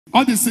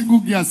All the single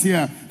girls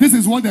here, this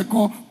is what they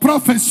call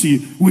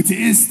prophecy with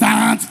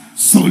instant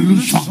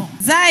solution.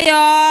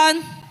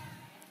 Zion.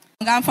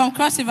 I'm from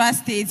Cross River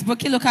State,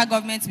 Boki local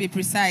government to be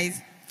precise.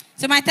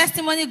 So my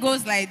testimony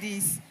goes like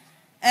this.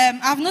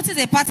 I've noticed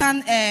a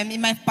pattern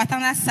in my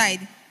paternal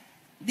side.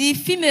 The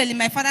female in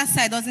my father's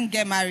side doesn't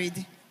get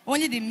married.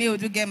 Only the male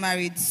do get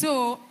married.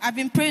 So I've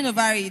been praying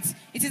over it.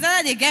 It is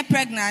either they get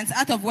pregnant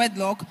out of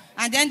wedlock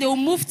and then they will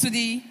move to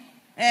the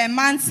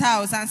man's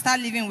house and start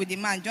living with the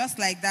man, just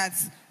like that.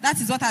 That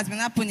is what has been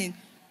happening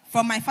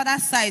from my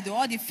father's side,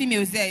 all the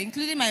females there,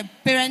 including my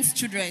parents'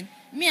 children.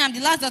 Me, I'm the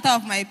last daughter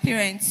of my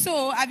parents.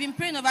 So I've been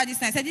praying over this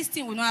and I said, this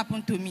thing will not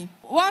happen to me.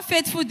 One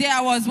faithful day,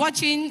 I was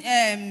watching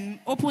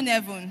Open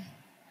Heaven.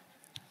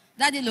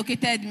 Daddy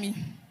located me.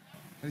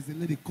 There's a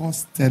lady called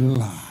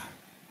Stella.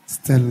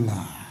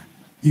 Stella,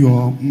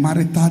 your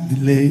marital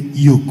delay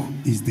yoke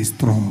is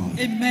destroyed.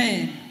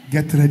 Amen.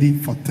 Get ready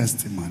for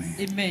testimony.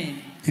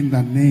 Amen. In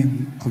the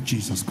name of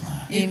Jesus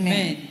Christ.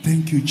 Amen.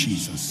 Thank you,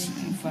 Jesus.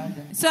 Thank you,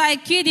 Father. So I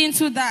keyed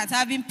into that.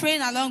 I've been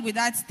praying along with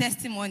that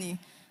testimony.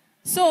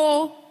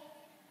 So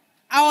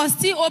I was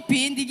still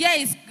hoping. The year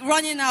is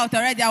running out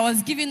already. I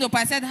was giving up.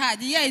 I said,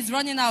 the year is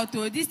running out.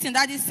 Oh, this thing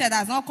that is said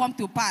has not come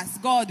to pass.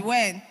 God,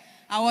 when?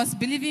 I was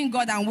believing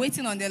God and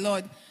waiting on the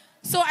Lord.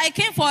 So I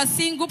came for a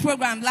single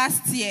program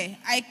last year.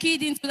 I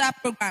keyed into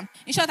that program.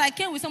 In short, I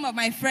came with some of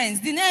my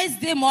friends. The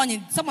next day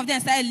morning, some of them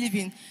started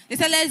leaving. They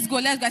said, let's go,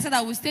 let's go. I said,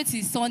 I will stay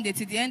till Sunday,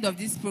 till the end of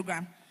this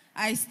program.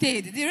 I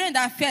stayed. The rain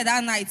that fell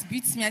that night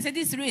beats me. I said,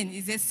 this rain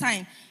is a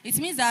sign. It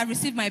means that I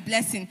received my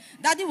blessing.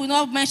 Daddy will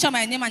not mention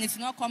my name and it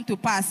will not come to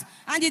pass.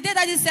 And the day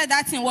Daddy said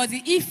that thing was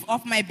the eve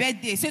of my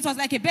birthday. So it was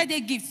like a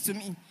birthday gift to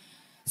me.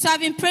 So I've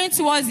been praying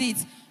towards it.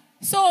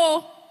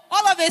 So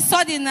all of a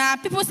sudden,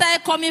 people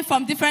started coming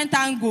from different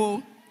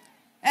angles.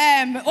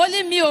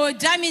 Only me,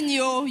 Germany,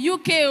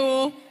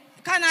 UK,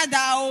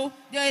 Canada,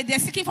 they're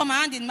seeking for my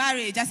hand in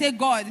marriage. I say,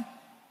 God.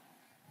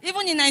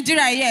 Even in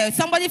Nigeria here,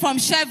 somebody from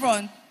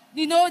Chevron,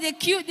 you know,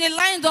 they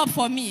lined up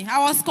for me. I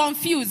was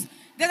confused.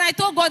 Then I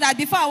told God that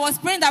before I was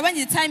praying that when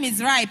the time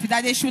is ripe,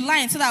 that they should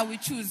line so that we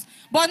choose.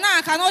 But now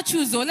I cannot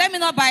choose, though. Let me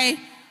not buy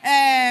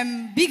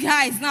big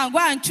eyes now. Go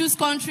and choose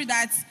country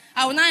that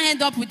I will not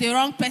end up with the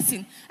wrong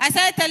person. I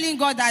started telling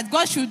God that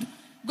God should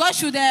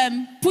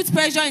put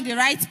pressure in the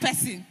right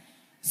person.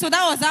 So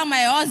that was how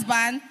my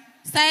husband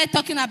started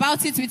talking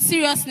about it with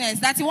seriousness,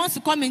 that he wants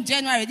to come in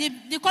January.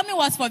 The coming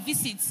was for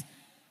visits.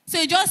 So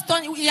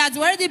he had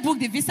already booked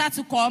the visa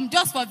to come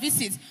just for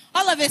visits.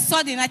 All of a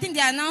sudden, I think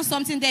they announced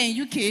something there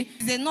in UK.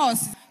 He's a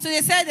nurse. So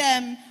they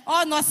said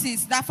all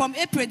nurses, that from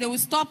April, they will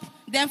stop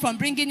them from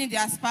bringing in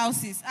their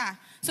spouses.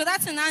 So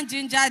that's an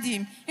gingered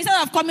him. Instead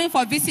of coming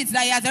for visits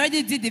that he has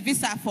already did the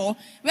visa for,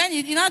 when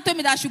he now told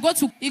me that I should go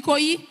to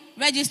Ikoyi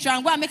registrar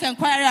and go and make an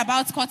inquiry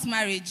about court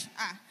marriage.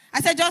 I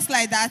said, just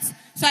like that.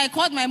 So I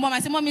called my mom. I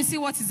said, Mommy, see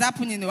what is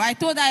happening. I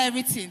told her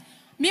everything.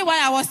 Meanwhile,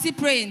 I was still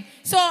praying.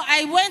 So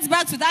I went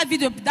back to that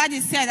video that he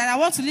said, and I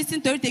want to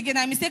listen to it again.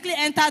 I mistakenly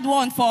entered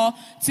one for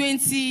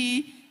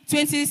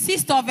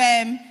 26th of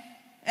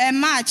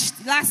March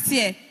last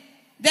year.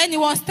 Then he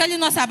was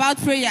telling us about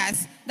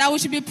prayers, that we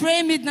should be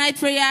praying midnight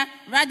prayer,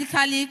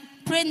 radically,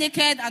 pray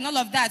naked, and all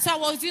of that. So I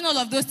was doing all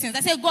of those things. I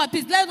said, God,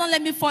 please don't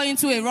let me fall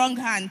into a wrong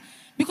hand.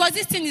 Because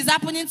this thing is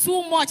happening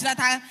too much that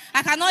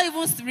I cannot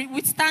even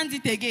withstand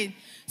it again.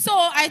 So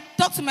I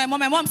talked to my mom.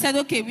 My mom said,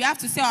 okay, we have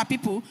to see our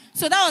people.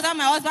 So that was how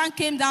my husband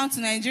came down to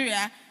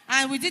Nigeria.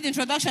 And we did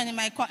introduction in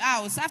my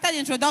house. After the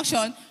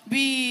introduction,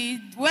 we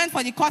went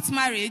for the court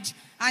marriage.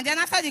 And then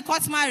after the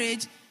court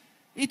marriage,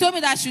 he told me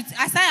that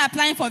I started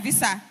applying for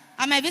visa.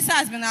 And my visa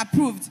has been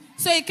approved.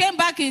 So he came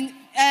back in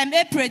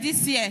April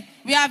this year.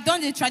 We have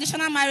done the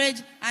traditional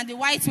marriage and the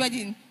white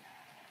wedding.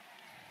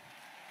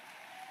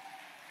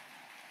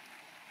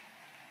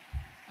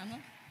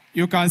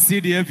 You can see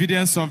the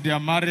evidence of their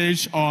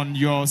marriage on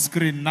your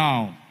screen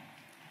now.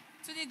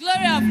 To the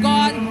glory of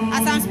God,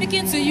 as I'm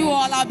speaking to you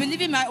all, I'll be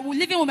living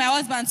with my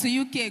husband to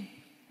UK.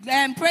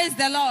 Praise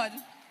the Lord.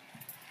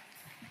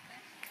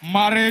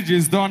 Marriage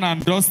is done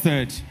and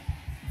dusted.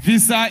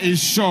 Visa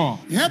is sure.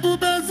 Your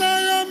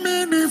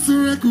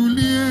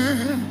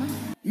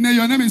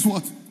name is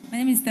what? My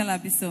name is Stella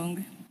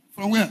Bisong.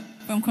 From where?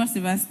 From Cross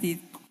River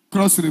State.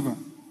 Cross River.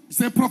 You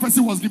say prophecy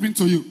was given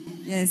to you?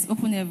 Yes,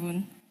 Open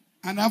Heaven.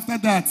 And after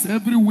that,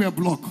 everywhere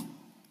blocked.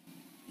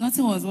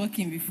 Nothing was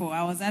working before.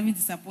 I was having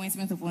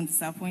disappointment upon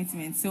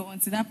disappointment. So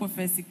until that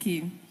prophecy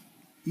came,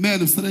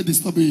 men started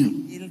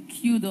disturbing you. It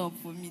queued up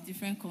for me,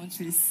 different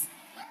countries.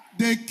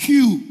 They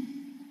queue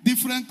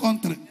different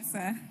countries. Yes,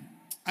 sir.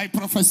 I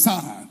prophesy.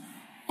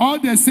 All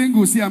the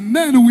singles here,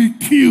 men will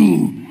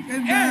queue.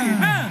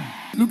 Amen.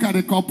 Look at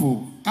the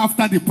couple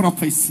after the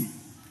prophecy.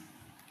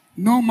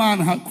 No man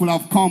could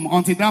have come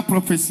until that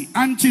prophecy.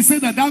 And she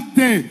said that that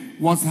day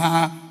was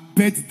her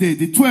birthday,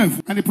 the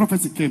 12th, and the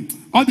prophecy came.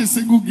 All the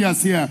single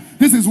girls here,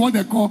 this is what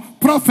they call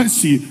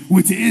prophecy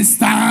with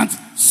instant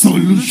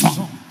solution.